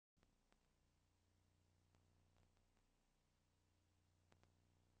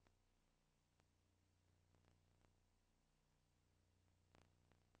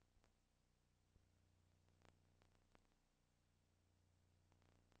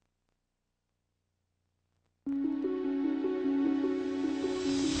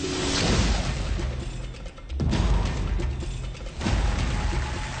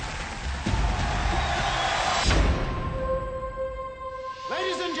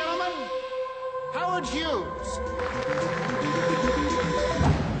gentlemen, Howard Hughes.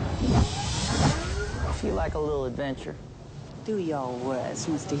 Feel like a little adventure. Do your worst,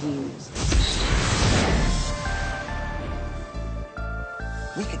 Mr. Hughes.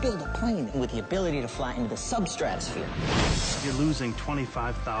 We could build a plane with the ability to fly into the substratosphere. You're losing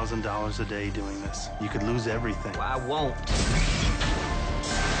 $25,000 a day doing this. You could lose everything. Well, I won't.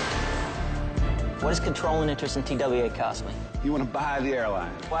 What does controlling interest in TWA cost me? You want to buy the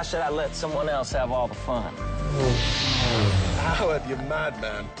airline? Why should I let someone else have all the fun? Howard, you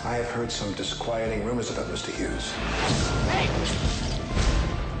madman. I have heard some disquieting rumors about Mr. Hughes. Hey!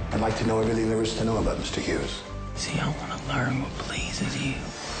 I'd like to know everything there is to know about Mr. Hughes. See, I want to learn what pleases you.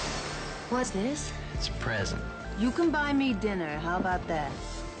 What's this? It's a present. You can buy me dinner. How about that?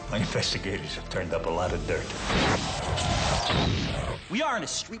 My investigators have turned up a lot of dirt. We are in a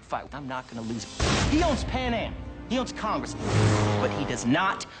street fight. I'm not going to lose. He owns Pan Am. He owns Congress. But he does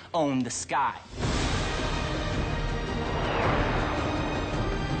not own the sky.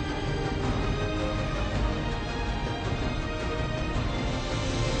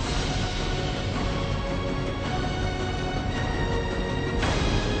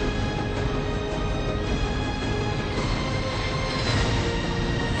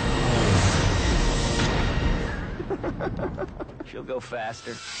 She'll go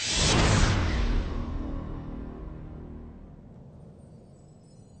faster.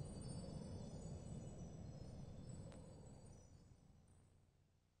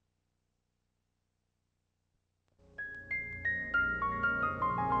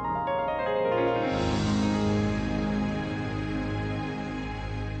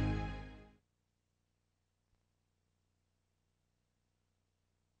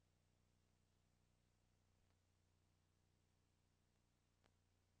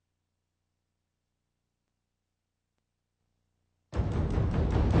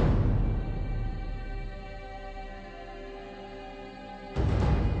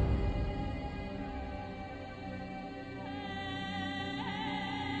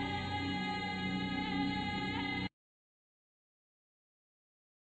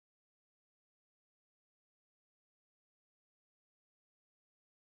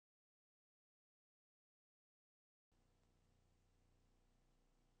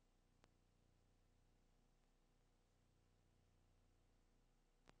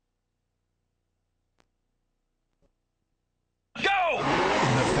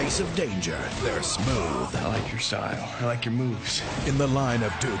 In the face of danger, they're smooth. I like your style. I like your moves. In the line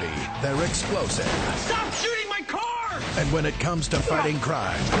of duty, they're explosive. Stop shooting my car! And when it comes to fighting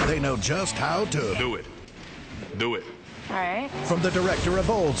crime, they know just how to. Do it. Do it. All right. From the director of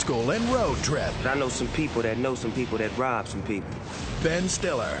Old School and Road Trip, I know some people that rob some people. Ben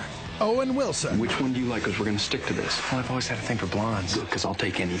Stiller, Owen Wilson, Which one do you like? Because we're going to stick to this. Well, I've always had a thing for blondes. Good, because I'll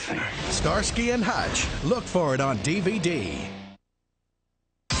take anything. Starsky and Hutch. Look for it on DVD.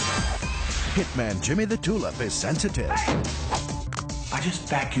 Hitman Jimmy the Tulip is sensitive. I just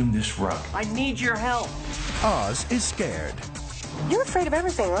vacuumed this rug. I need your help. Oz is scared. You're afraid of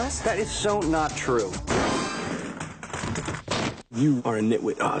everything, Oz. That is so not true. You are a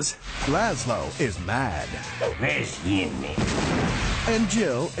nitwit, Oz. Laszlo is mad. And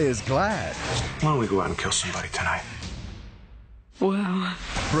Jill is glad. Why don't we go out and kill somebody tonight? Wow.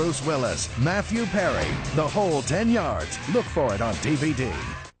 Bruce Willis, Matthew Perry, The Whole 10 Yards. Look for it on DVD.